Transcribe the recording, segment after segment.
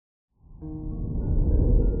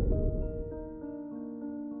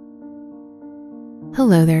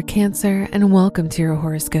Hello there, Cancer, and welcome to your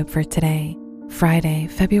horoscope for today, Friday,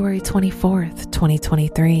 February 24th,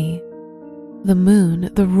 2023. The moon,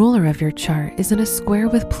 the ruler of your chart, is in a square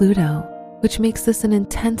with Pluto, which makes this an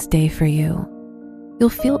intense day for you. You'll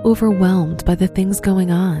feel overwhelmed by the things going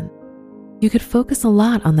on. You could focus a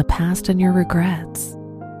lot on the past and your regrets.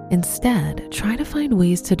 Instead, try to find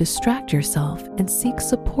ways to distract yourself and seek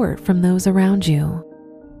support from those around you.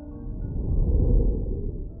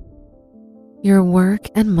 Your work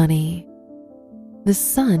and money. The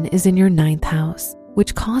sun is in your 9th house,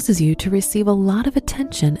 which causes you to receive a lot of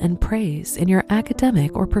attention and praise in your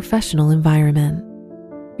academic or professional environment.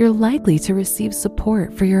 You're likely to receive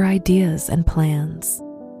support for your ideas and plans.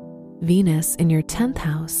 Venus in your 10th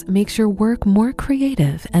house makes your work more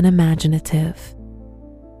creative and imaginative.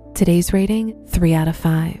 Today's rating, 3 out of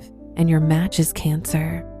 5, and your match is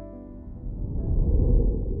Cancer.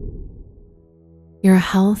 Your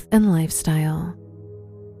health and lifestyle.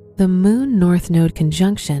 The Moon North Node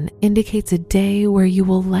conjunction indicates a day where you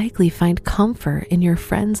will likely find comfort in your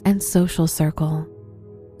friends and social circle.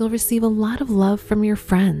 You'll receive a lot of love from your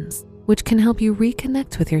friends, which can help you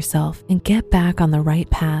reconnect with yourself and get back on the right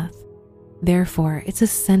path. Therefore, it's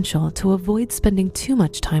essential to avoid spending too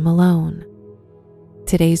much time alone.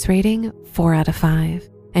 Today's rating, 4 out of 5,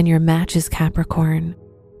 and your match is Capricorn.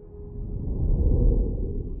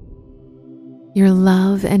 Your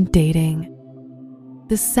love and dating.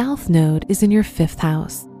 The South Node is in your 5th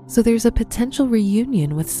house, so there's a potential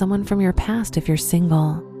reunion with someone from your past if you're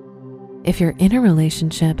single. If you're in a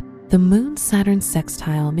relationship, the Moon-Saturn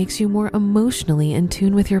sextile makes you more emotionally in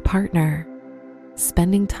tune with your partner.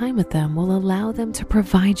 Spending time with them will allow them to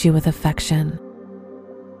provide you with affection.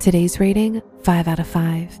 Today's rating, 5 out of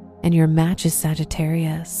 5, and your match is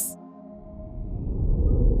Sagittarius.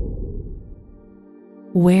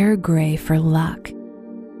 Wear gray for luck.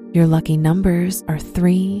 Your lucky numbers are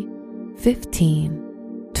 3,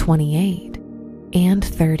 15, 28, and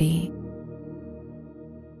 30.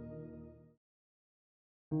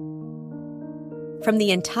 From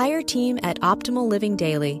the entire team at Optimal Living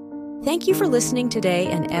Daily, thank you for listening today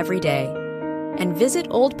and every day. And visit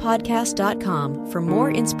oldpodcast.com for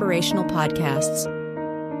more inspirational podcasts.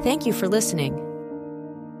 Thank you for listening.